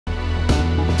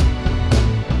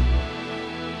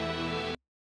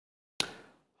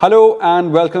Hello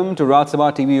and welcome to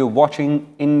Rajat TV. You're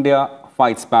watching India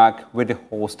Fights Back with the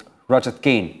host Rajat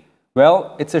Kain.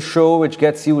 Well, it's a show which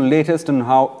gets you latest on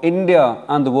how India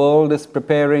and the world is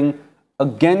preparing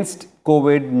against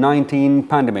COVID-19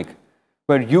 pandemic,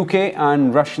 where UK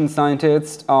and Russian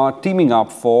scientists are teaming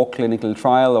up for clinical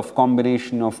trial of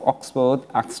combination of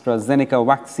Oxford-AstraZeneca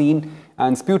vaccine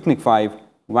and Sputnik V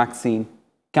vaccine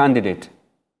candidate.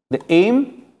 The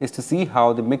aim is to see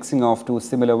how the mixing of two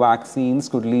similar vaccines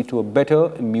could lead to a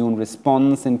better immune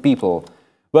response in people.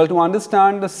 Well, to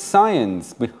understand the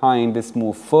science behind this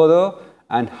move further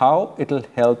and how it will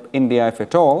help India, if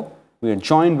at all, we are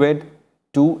joined with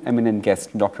two eminent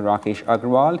guests, Dr. Rakesh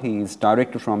Aggarwal, he is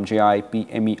director from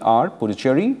JIPMER,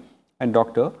 Puducherry, and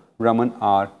Dr. Raman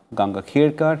R.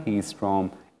 Gangakhedkar, he is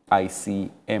from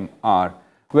ICMR.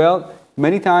 Well,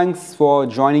 many thanks for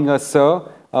joining us, sir.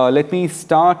 Let me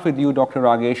start with you, Dr.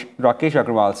 Rakesh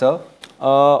Aggarwal, sir.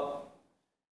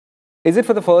 Is it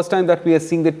for the first time that we are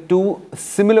seeing that two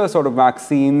similar sort of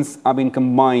vaccines are being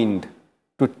combined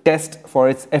to test for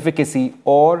its efficacy,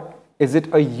 or is it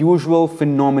a usual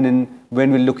phenomenon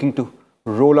when we're looking to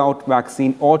roll out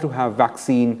vaccine or to have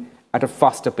vaccine at a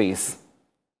faster pace?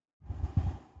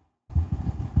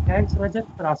 Thanks, Rajat,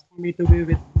 for asking me to be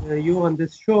with you on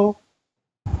this show.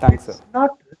 Thanks, sir. It's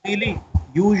not really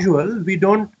usual. We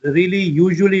don't really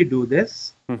usually do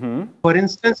this. For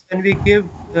instance, when we give,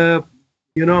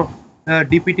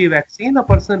 DPT vaccine, a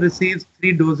person receives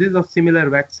 3 doses of similar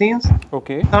vaccines.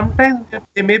 Okay. Sometimes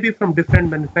they may be from different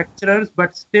manufacturers,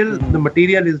 but still the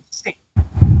material is the same.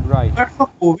 Right. But for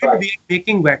COVID, we are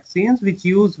making vaccines which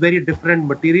use very different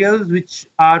materials, which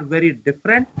are very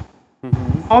different.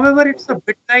 However, it's a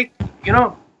bit like,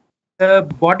 the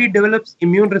body develops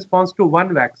immune response to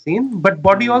one vaccine, but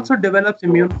body also develops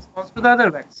immune response to the other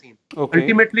vaccine. Okay.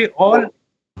 Ultimately, all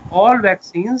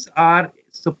vaccines are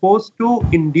supposed to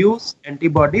induce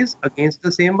antibodies against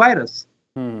the same virus.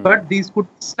 But these could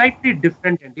be slightly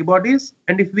different antibodies.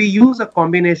 And if we use a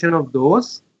combination of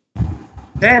those,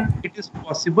 then it is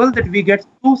possible that we get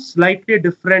 2 slightly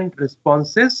different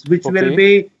responses, which will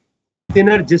be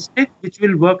synergistic, which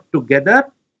will work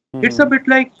together. It's a bit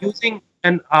like using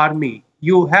an army.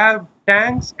 You have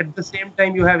tanks, at the same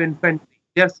time you have infantry.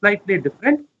 They are slightly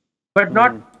different, but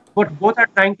both are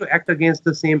trying to act against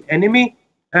the same enemy.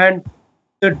 And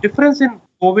the difference in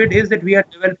COVID is that we are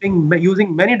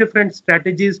using many different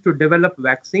strategies to develop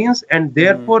vaccines, and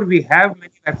therefore we have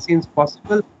many vaccines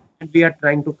possible, and we are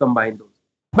trying to combine those.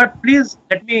 But please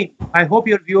I hope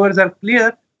your viewers are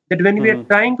clear that when we are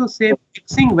trying to say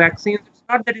mixing vaccines, it's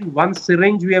not that in one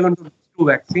syringe we are going to mix 2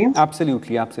 vaccines.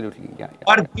 Absolutely. Yeah.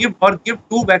 Or give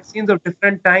 2 vaccines of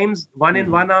different times, one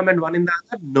in one arm and one in the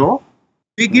other. No.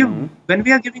 We give, when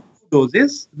we are giving 2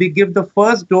 doses, we give the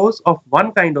first dose of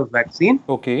one kind of vaccine.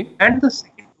 Okay. And the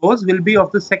second dose will be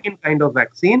of the second kind of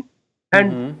vaccine.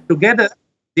 And together,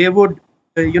 they would,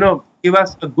 give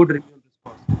us a good immune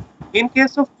response. In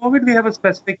case of COVID, we have a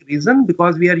specific reason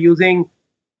because we are using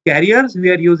carriers, we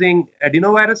are using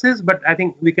adenoviruses, but I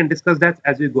think we can discuss that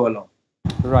as we go along.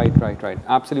 Right.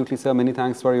 Absolutely, sir. Many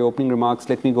thanks for your opening remarks.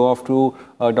 Let me go off to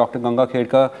Dr.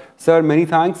 Gangakhedkar. Sir, many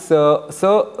thanks.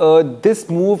 This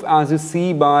move, as you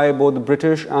see, by both the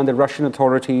British and the Russian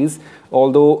authorities,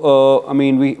 although,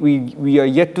 we are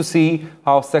yet to see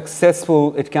how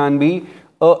successful it can be.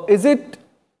 Is it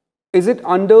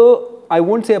under, I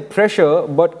won't say a pressure,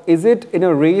 but is it in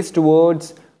a race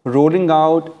towards rolling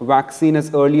out vaccine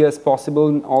as early as possible,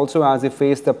 and also as they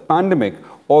face the pandemic?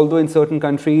 Although in certain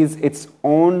countries it's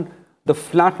on the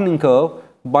flattening curve,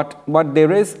 but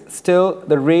there is still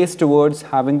the race towards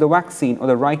having the vaccine or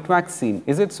the right vaccine.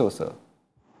 Is it so, sir?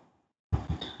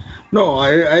 No,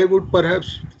 I would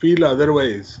perhaps feel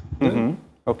otherwise.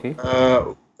 Okay.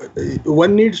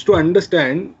 One needs to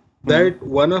understand that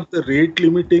one of the rate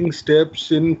limiting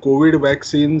steps in COVID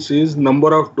vaccines is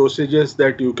number of dosages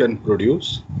that you can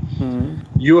produce.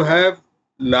 You have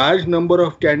large number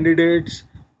of candidates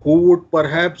who would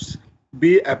perhaps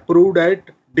be approved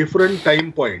at different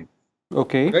time point.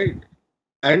 Okay. Right.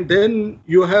 And then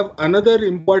you have another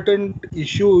important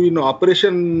issue in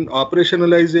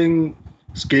operationalizing,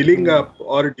 scaling up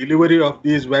or delivery of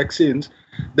these vaccines.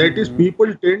 That is,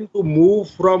 people tend to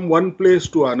move from one place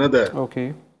to another.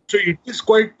 Okay. So it is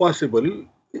quite possible,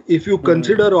 if you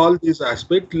consider all these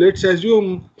aspects. Let's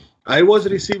assume I was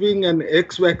receiving an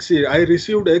X vaccine. I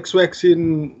received X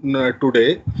vaccine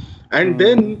today. And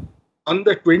then on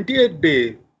the 20th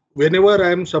day, whenever I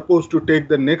am supposed to take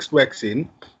the next vaccine,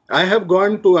 I have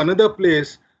gone to another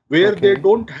place where they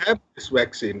don't have this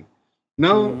vaccine.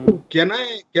 Now, can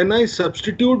I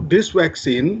substitute this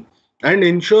vaccine and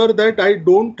ensure that I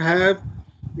don't have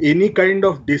any kind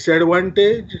of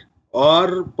disadvantage,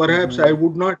 or perhaps I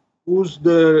would not use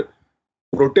the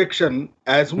protection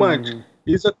as much,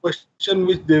 is a question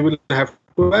which they will have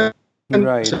to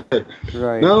answer.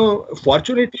 Right. Now, Right.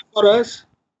 fortunately for us,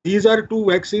 these are two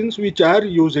vaccines which are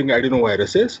using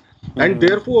adenoviruses, and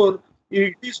therefore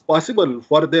it is possible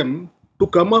for them to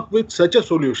come up with such a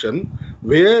solution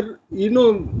where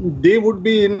they would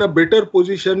be in a better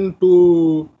position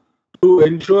to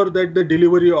ensure that the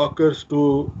delivery occurs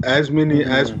to as many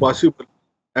as possible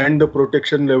and the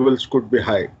protection levels could be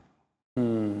high.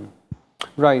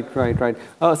 Right, right, right.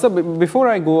 So before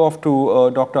I go off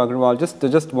to Dr. Aggarwal,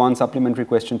 just one supplementary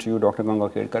question to you, Dr.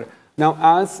 Gangakhedkar. Now,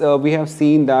 as we have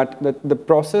seen that the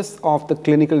process of the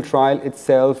clinical trial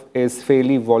itself is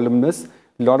fairly voluminous,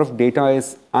 a lot of data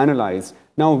is analyzed.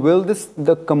 Now, will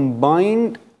the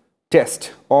combined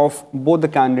test of both the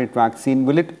candidate vaccine,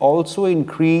 will it also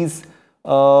increase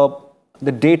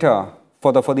the data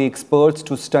for the experts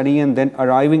to study and then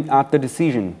arriving at the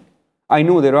decision? I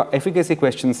know there are efficacy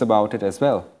questions about it as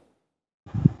well.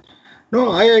 No,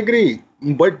 I agree,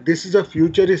 but this is a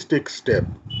futuristic step.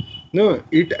 No,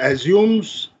 it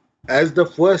assumes as the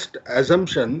first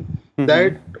assumption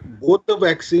that both the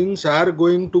vaccines are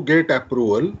going to get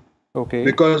approval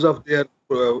because of their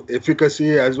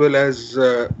efficacy as well as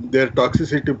their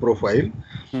toxicity profile.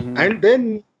 And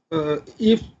then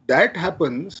if that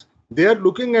happens, they are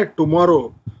looking at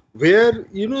tomorrow where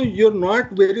you're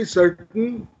not very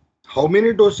certain how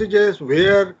many dosages,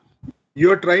 where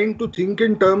you're trying to think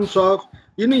in terms of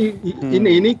in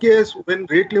any case when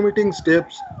rate limiting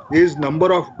steps is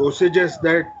number of dosages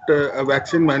that a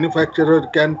vaccine manufacturer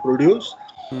can produce,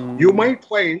 you might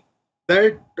find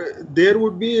that there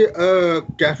would be a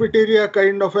cafeteria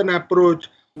kind of an approach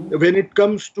when it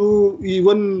comes to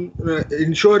even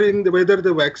ensuring whether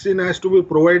the vaccine has to be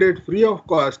provided free of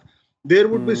cost. There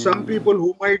would be some people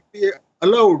who might be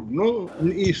allowed,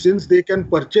 since they can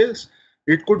purchase,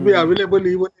 it could be available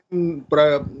even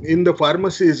in the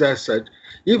pharmacies as such.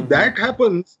 If that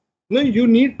happens, you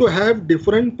need to have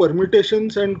different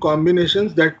permutations and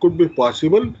combinations that could be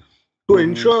possible to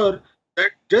ensure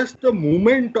that just the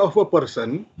movement of a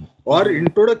person or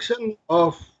introduction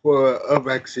of a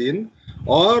vaccine,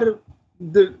 or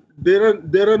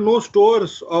there are no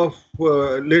stores of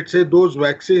let's say those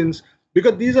vaccines,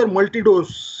 because these are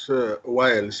multi-dose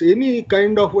vials. Any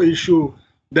kind of issue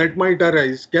that might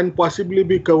arise can possibly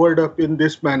be covered up in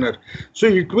this manner. So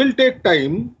it will take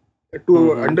time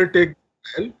to undertake the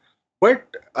trial, but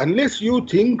unless you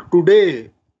think today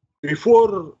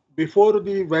before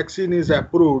the vaccine is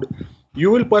approved,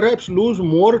 you will perhaps lose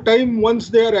more time once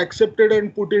they are accepted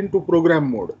and put into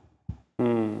program mode.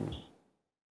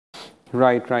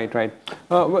 Right, right, right.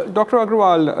 Well, Dr.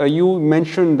 Aggarwal, you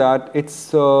mentioned that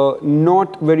it's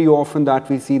not very often that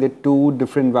we see that two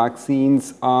different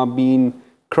vaccines are being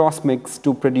cross-mixed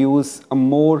to produce a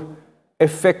more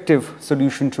effective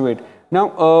solution to it.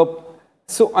 Now,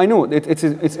 so I know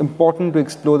it's important to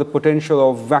explore the potential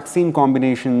of vaccine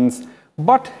combinations,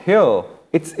 but here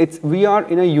we are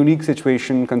in a unique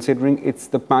situation considering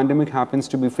the pandemic happens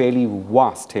to be fairly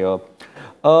vast here.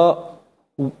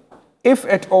 If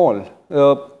at all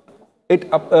it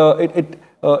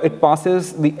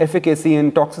passes the efficacy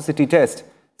and toxicity test,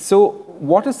 so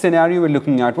what is scenario we're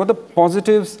looking at? What are the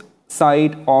positives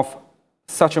side of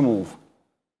such a move?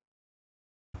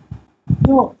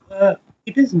 No,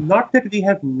 it is not that we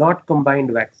have not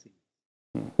combined vaccines.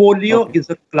 Polio is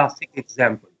a classic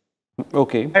example.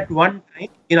 Okay. At one time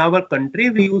in our country,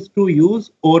 we used to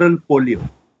use oral polio,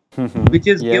 which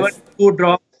is given 2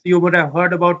 drops. You would have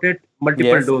heard about it,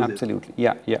 multiple doses. Absolutely.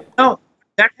 Yeah, yeah. Now,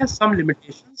 that has some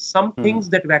limitations, some things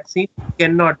that vaccine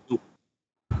cannot do.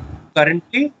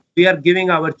 Currently, we are giving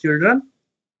our children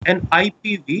an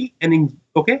IPV, an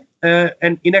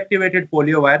inactivated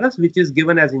polio virus, which is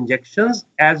given as injections,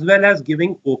 as well as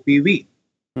giving OPV,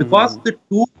 because the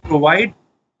two provide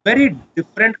very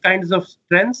different kinds of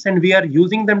strengths, and we are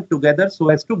using them together so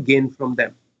as to gain from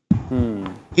them.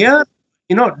 Here,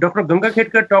 Dr.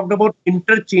 Gangakhedkar talked about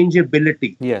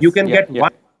interchangeability. Yes, you can get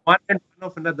one and one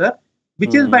of another,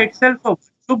 which is by itself a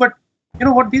virtue. But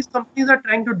what these companies are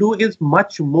trying to do is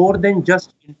much more than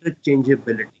just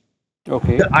interchangeability.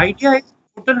 Okay. The idea is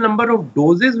total number of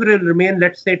doses will remain,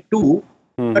 let's say 2,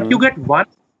 but you get one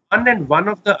and one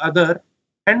of the other,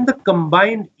 and the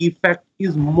combined effect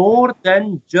is more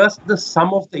than just the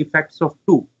sum of the effects of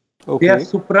 2. Okay. They are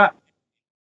supra.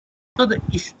 So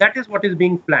that is what is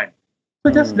being planned.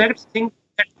 So just let's think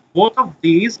that both of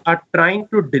these are trying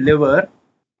to deliver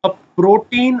a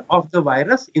protein of the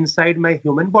virus inside my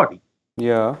human body.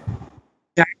 Yeah.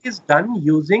 That is done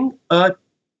using a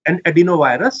an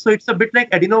adenovirus. So it's a bit like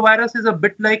adenovirus is a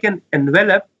bit like an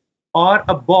envelope or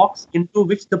a box into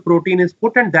which the protein is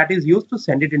put, and that is used to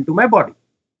send it into my body.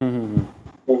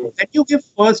 When you give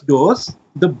first dose,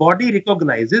 the body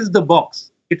recognizes the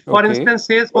box. It, for instance,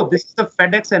 says, "Oh, this is the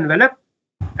FedEx envelope,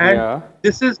 and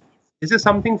this is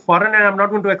something foreign, and I'm not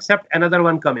going to accept another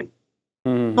one coming."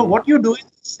 So what you do is,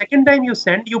 second time you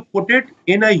send, you put it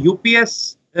in a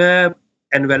UPS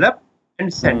envelope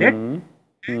and send it.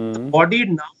 And the body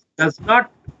now does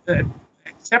not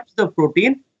accept the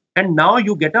protein, and now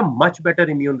you get a much better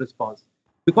immune response,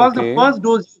 because the first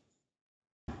dose,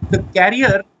 the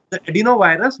carrier, the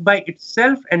adenovirus by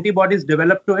itself, antibodies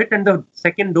develop to it, and the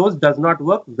second dose does not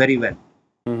work very well.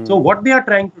 So what they are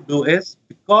trying to do is,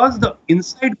 because the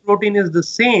inside protein is the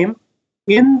same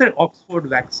in the Oxford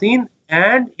vaccine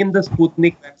and in the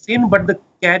Sputnik vaccine, but the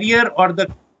carrier or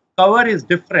the cover is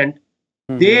different,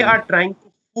 they are trying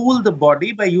to fool the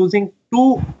body by using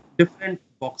two different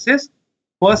boxes.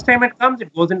 First time it comes,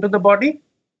 it goes into the body.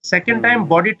 Second time,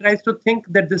 body tries to think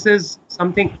that this is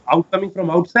something coming from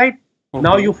outside.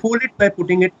 Now you fool it by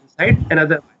putting it inside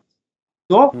another virus.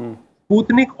 So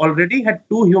Sputnik already had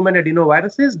two human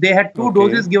adenoviruses. They had two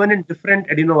doses given in different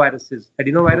adenoviruses.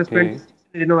 Adenovirus 26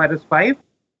 and adenovirus 5.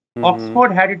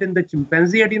 Oxford had it in the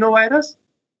chimpanzee adenovirus.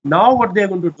 Now what they are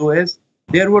going to do is,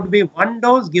 there would be one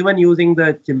dose given using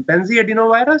the chimpanzee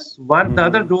adenovirus. The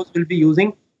other dose will be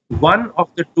using one of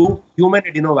the two human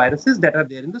adenoviruses that are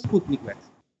there in the Sputnik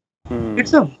vaccine.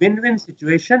 It's a win-win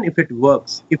situation if it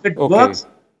works. If it works,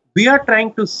 we are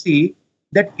trying to see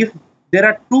that if there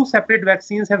are two separate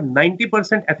vaccines have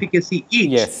 90% efficacy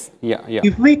each.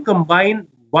 If we combine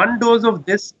one dose of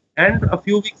this and a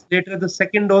few weeks later the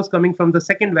second dose coming from the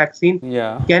second vaccine,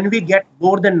 can we get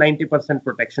more than 90%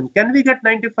 protection? Can we get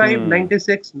 95,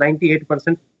 96,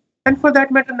 98%? And for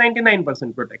that matter,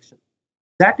 99% protection.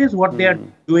 That is what they are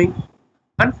doing.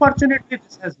 Unfortunately,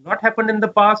 this has not happened in the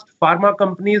past. Pharma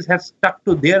companies have stuck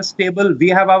to their stable. We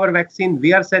have our vaccine,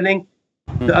 we are selling.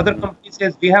 The other company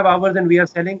says, we have ours and we are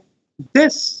selling.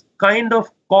 This kind of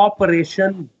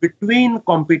cooperation between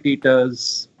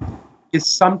competitors is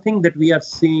something that we are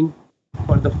seeing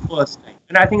for the first time.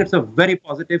 And I think it's a very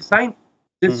positive sign.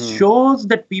 This shows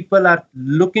that people are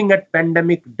looking at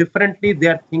pandemic differently. They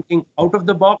are thinking out of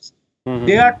the box.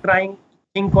 They are trying to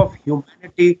think of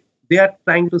humanity. They are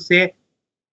trying to say,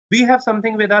 we have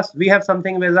something with us, we have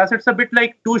something with us. It's a bit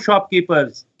like two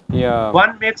shopkeepers.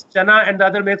 One makes chana and the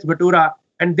other makes bhatura,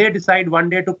 and they decide one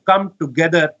day to come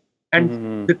together,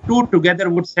 and the two together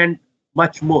would send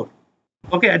much more.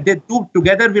 Okay, the two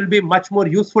together will be much more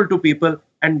useful to people,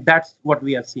 and that's what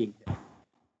we are seeing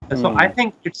here. So I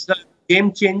think it's a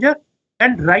game changer.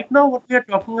 And right now what we are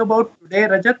talking about today,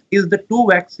 Rajat, is the two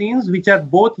vaccines which are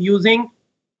both using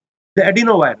the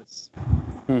adenovirus.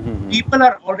 People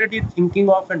are already thinking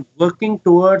of and working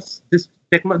towards this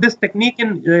technique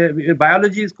in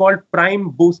biology is called prime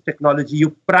boost technology.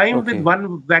 You prime with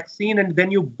one vaccine and then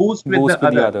you boost with the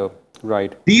other.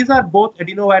 Right. These are both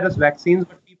adenovirus vaccines,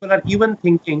 but people are even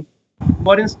thinking,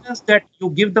 for instance, that you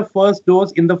give the first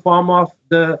dose in the form of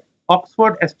the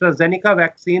Oxford-AstraZeneca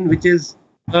vaccine, which is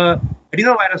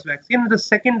adenovirus vaccine. The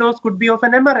second dose could be of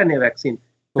an mRNA vaccine.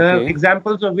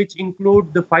 Examples of which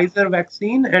include the Pfizer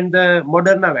vaccine and the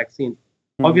Moderna vaccine.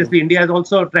 Obviously, India is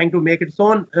also trying to make its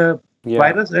own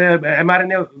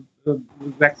mRNA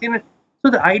vaccine. So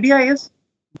the idea is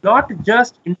not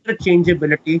just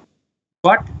interchangeability,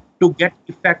 but to get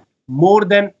effect more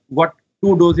than what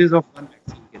two doses of one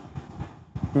vaccine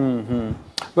can.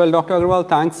 Well, Dr. Aggarwal,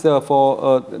 thanks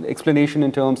for the explanation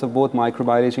in terms of both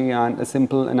microbiology and a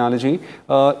simple analogy.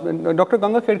 Dr.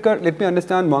 Gangakhedkar, let me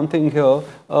understand one thing here.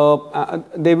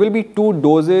 There will be two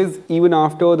doses even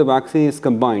after the vaccine is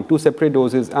combined, two separate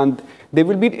doses, and there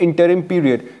will be an interim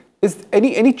period. Is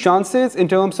any chances in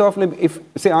terms of, if,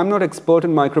 say, I'm not expert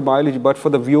in microbiology, but for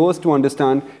the viewers to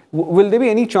understand, will there be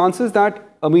any chances that,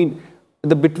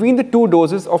 between the two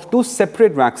doses of two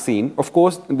separate vaccine, of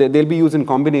course, they'll be used in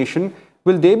combination,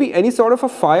 will there be any sort of a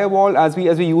firewall, as we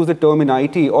use the term in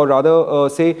IT, or rather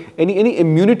say any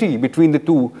immunity between the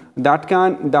two that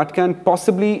can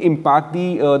possibly impact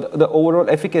the overall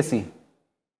efficacy?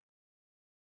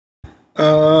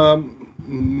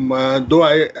 Though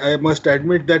I must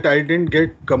admit that I didn't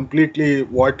get completely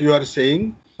what you are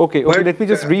saying. Okay, let me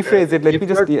just rephrase it. Let me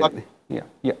just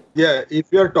if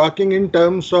you are talking in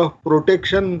terms of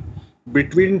protection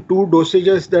between two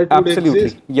dosages that would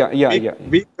exist,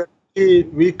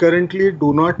 we currently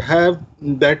do not have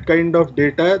that kind of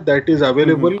data that is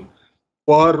available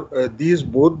for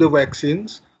both the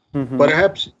vaccines.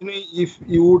 Perhaps if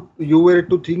you were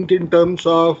to think in terms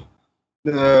of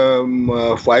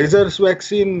Pfizer's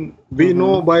vaccine, we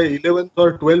know by 11th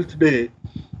or 12th day,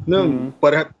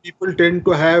 perhaps people tend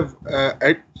to have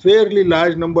a fairly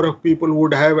large number of people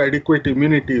would have adequate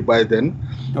immunity by then,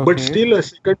 but still a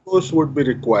second dose would be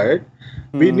required.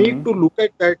 We need to look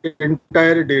at that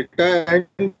entire data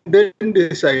and then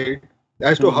decide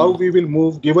as to how we will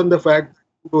move, given the fact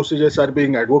dosages are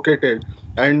being advocated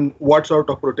and what sort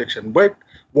of protection. But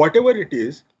whatever it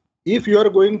is, if you are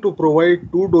going to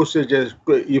provide two dosages,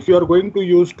 if you are going to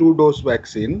use two-dose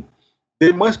vaccine,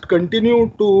 they must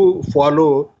continue to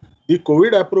follow the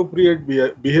COVID appropriate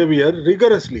behavior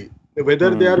rigorously,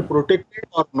 whether they are protected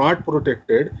or not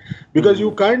protected, because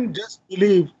you can't just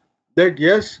believe that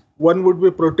yes, one would be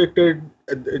protected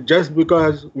just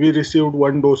because we received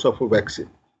one dose of a vaccine.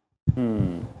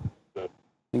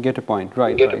 You get a point.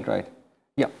 Right.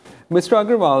 Yeah. Mr.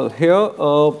 Aggarwal, here,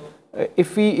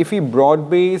 if we broad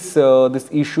base this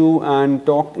issue and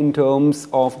talk in terms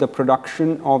of the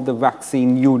production of the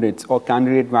vaccine units or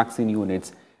candidate vaccine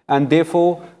units, and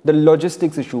therefore the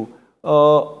logistics issue,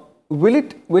 will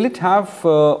it have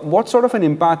what sort of an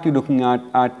impact you're looking at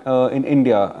in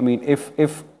India? I mean,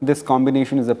 if this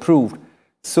combination is approved,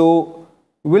 so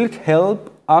will it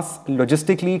help us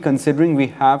logistically, considering we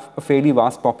have a fairly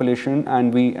vast population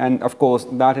and of course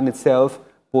that in itself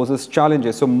poses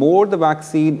challenges? So more the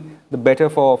vaccine, the better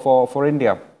for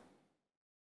India.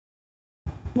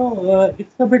 No,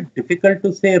 it's a bit difficult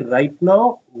to say right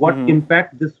now what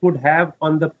impact this would have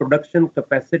on the production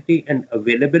capacity and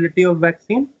availability of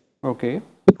vaccine. Okay.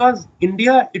 Because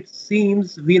India, it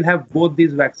seems, we'll have both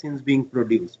these vaccines being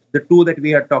produced. The two that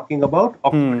we are talking about,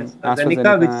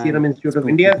 Oxford-AstraZeneca, which Serum Institute of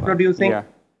India is producing,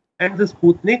 and the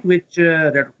Sputnik, which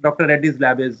Dr. Reddy's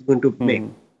lab is going to make.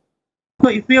 So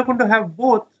if we are going to have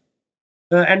both,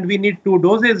 and we need two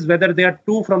doses, whether they are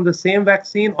two from the same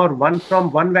vaccine or one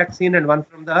from one vaccine and one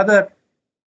from the other,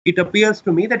 it appears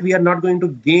to me that we are not going to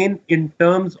gain in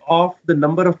terms of the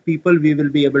number of people we will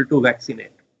be able to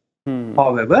vaccinate.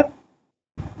 However,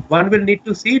 one will need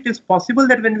to see, it is possible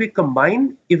that when we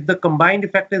combine, if the combined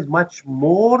effect is much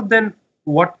more than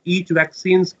what each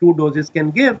vaccine's two doses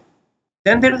can give,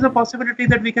 then there is a possibility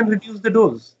that we can reduce the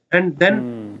dose. And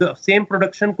then the same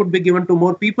production could be given to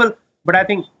more people. But I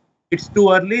think it's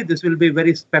too early. This will be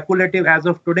very speculative as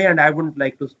of today, and I wouldn't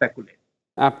like to speculate.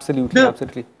 Absolutely.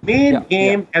 The main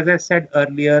aim, as I said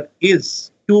earlier,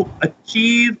 is to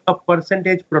achieve a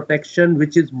percentage protection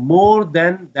which is more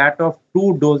than that of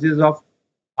two doses of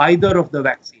either of the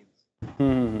vaccines.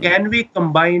 Can we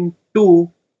combine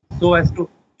two so as to...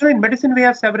 in medicine, we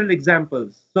have several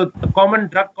examples. So a common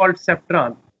drug called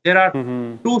Septran, there are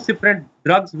two separate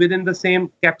drugs within the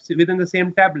same capsule, within the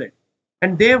same tablet.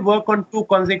 And they work on two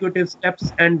consecutive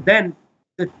steps, and then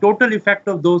the total effect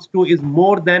of those two is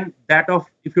more than that of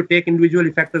if you take individual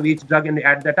effect of each drug and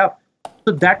add that up.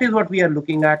 So that is what we are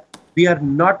looking at. We are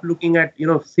not looking at,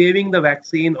 saving the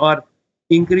vaccine or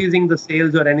increasing the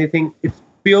sales or anything. It's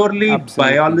purely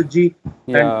biology,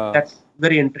 and that's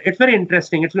it's very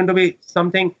interesting. It's going to be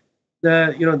something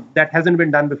that hasn't been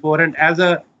done before. And as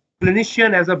a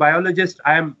clinician, as a biologist,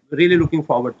 I am really looking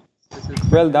forward to this.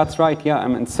 Well, that's right. Yeah, I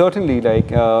mean, certainly,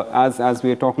 like as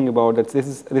we are talking about that,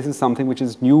 this is something which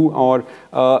is new, or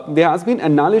there has been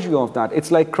analogy of that.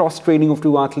 It's like cross training of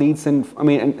two athletes, and I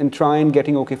mean, and try and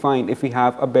getting, okay, fine, if we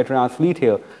have a better athlete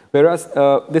here. Whereas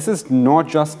this is not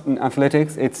just in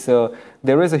athletics; it's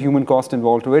there is a human cost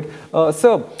involved to it.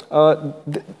 Sir,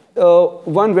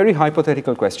 one very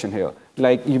hypothetical question here.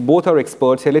 Like, you both are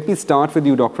experts here. Let me start with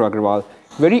you, Dr. Aggarwal.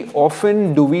 Very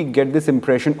often do we get this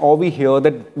impression, or we hear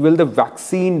that, will the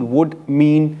vaccine would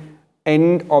mean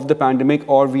end of the pandemic,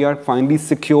 or we are finally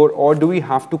secure, or do we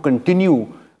have to continue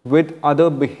with other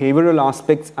behavioral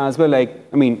aspects as well, like,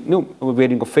 I mean,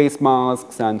 wearing of face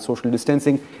masks and social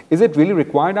distancing? Is it really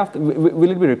required after?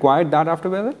 Will it be required that after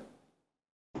weather?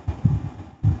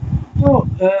 No,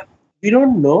 we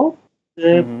don't know.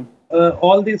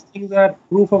 All these things are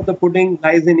proof of the pudding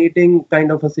lies in eating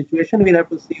kind of a situation. We'll have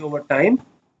to see over time.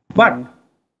 But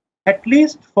at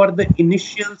least for the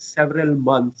initial several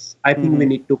months, I think we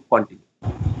need to continue.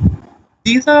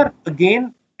 These are,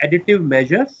 again, additive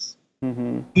measures.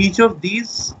 Each of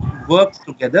these works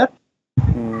together.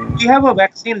 We have a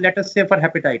vaccine, let us say, for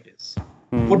hepatitis.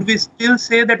 Would we still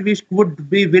say that we would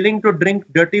be willing to drink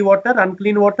dirty water,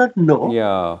 unclean water? No.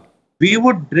 Yeah. We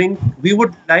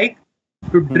would like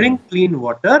to drink clean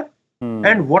water,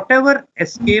 and whatever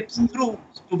escapes through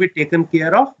to be taken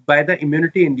care of by the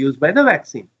immunity induced by the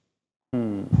vaccine.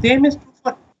 Same is true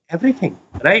for everything,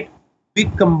 right? We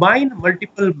combine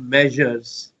multiple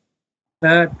measures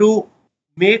to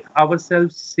make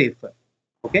ourselves safer.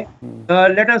 Okay.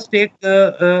 Let us take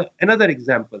another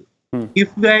example. If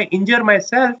I injure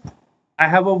myself, I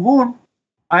have a wound,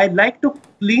 I like to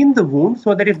clean the wound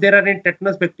so that if there are any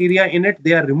tetanus bacteria in it,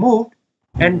 they are removed,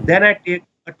 and then I take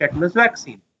a tetanus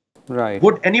vaccine. Right.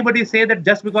 Would anybody say that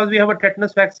just because we have a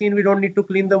tetanus vaccine, we don't need to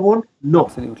clean the wound? No.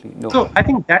 Absolutely no. So I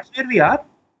think that's where we are.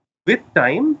 With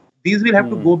time, these will have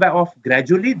to go back off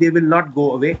gradually. They will not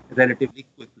go away relatively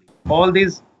quickly. All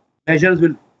these measures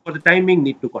will, for the time being,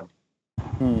 need to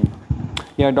continue.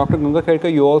 Yeah, Dr.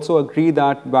 Gangakhedkar, you also agree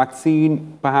that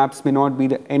vaccine perhaps may not be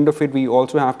the end of it. We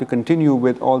also have to continue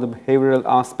with all the behavioral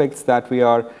aspects that we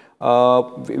are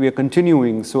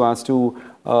continuing so as to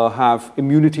have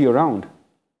immunity around.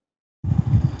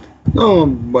 No,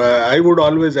 I would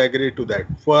always agree to that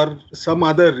for some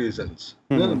other reasons.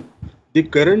 The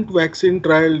current vaccine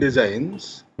trial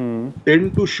designs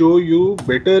tend to show you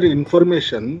better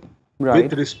information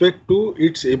with respect to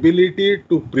its ability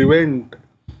to prevent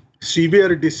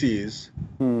severe disease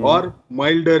or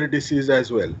milder disease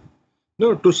as well.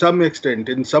 No, to some extent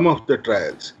in some of the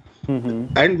trials.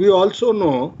 And we also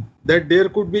know that there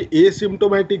could be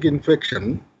asymptomatic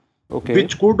infection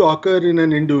which could occur in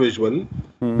an individual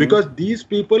because these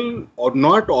people, or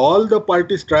not all the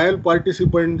trial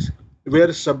participants,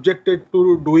 were subjected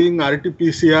to doing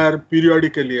RT-PCR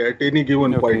periodically at any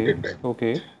given point in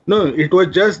time. No, it was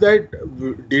just that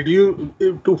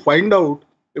to find out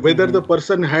whether the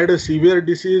person had a severe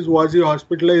disease, was he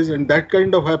hospitalized, and that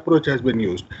kind of approach has been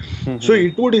used. So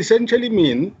it would essentially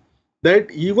mean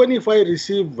that even if I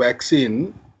receive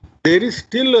vaccine, there is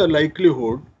still a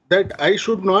likelihood that I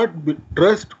should not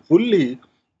trust fully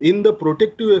in the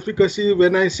protective efficacy.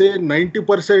 When I say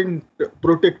 90%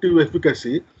 protective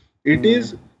efficacy, it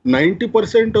is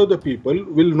 90% of the people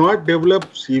will not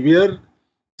develop severe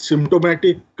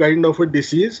symptomatic kind of a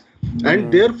disease.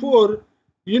 And therefore,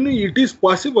 it is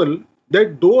possible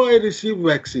that though I receive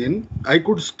vaccine, I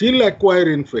could still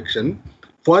acquire infection.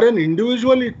 For an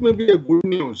individual, it may be a good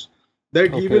news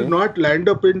that he will not land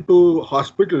up into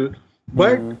hospital,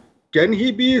 but can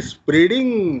he be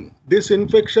spreading this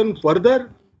infection further?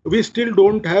 We still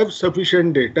don't have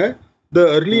sufficient data. The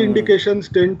early indications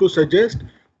tend to suggest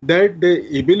that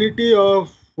the ability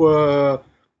of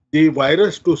the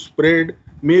virus to spread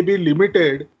may be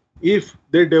limited if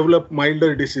they develop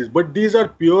milder disease. But these are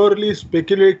purely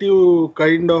speculative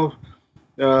kind of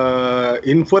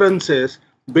inferences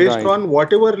based on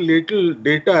whatever little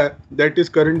data that is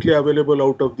currently available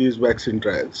out of these vaccine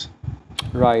trials.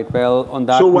 Right. Well, on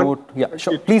that note, yeah,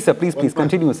 sure. Please, sir, please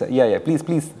continue, sir. Yeah,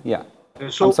 please, yeah.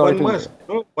 So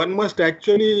one must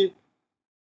actually,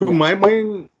 to my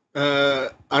mind,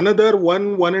 another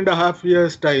 1.5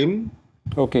 years time,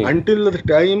 until the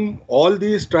time all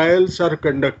these trials are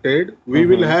conducted, we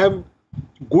will have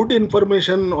good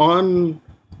information on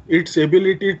its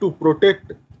ability to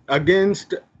protect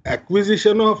against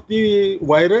acquisition of the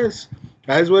virus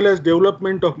as well as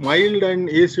development of mild and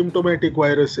asymptomatic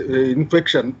virus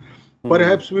infection.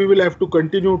 Perhaps we will have to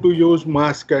continue to use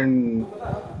mask and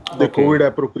the COVID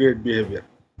appropriate behavior.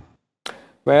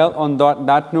 Well, on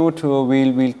that note,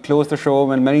 we'll close the show.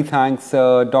 And many thanks,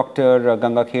 Dr.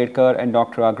 Gangakhedkar and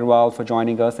Dr. Aggarwal, for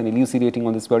joining us and elucidating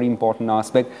on this very important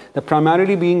aspect. The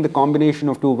primarily being the combination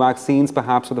of two vaccines,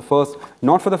 perhaps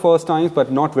not for the first time,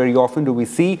 but not very often do we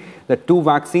see that two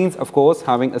vaccines, of course,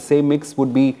 having a same mix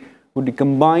would be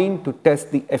combined to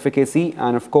test the efficacy,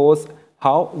 and of course,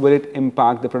 how will it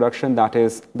impact the production? That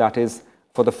is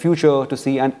for the future to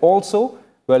see. And also,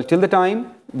 well, till the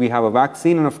time we have a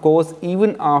vaccine, and of course,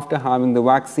 even after having the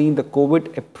vaccine, the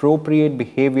COVID appropriate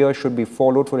behavior should be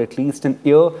followed for at least an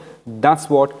year. That's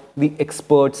what the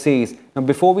expert says. Now,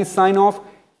 before we sign off,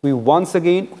 we once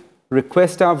again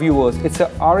request our viewers, it's a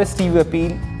RSTV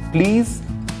appeal, please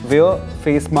wear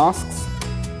face masks,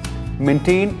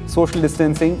 maintain social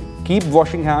distancing, keep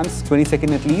washing hands 20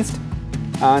 seconds at least,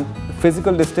 and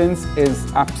physical distance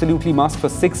is absolutely must for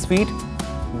 6 feet.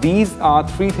 These are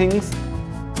 3 things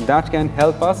that can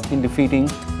help us in defeating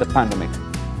the pandemic.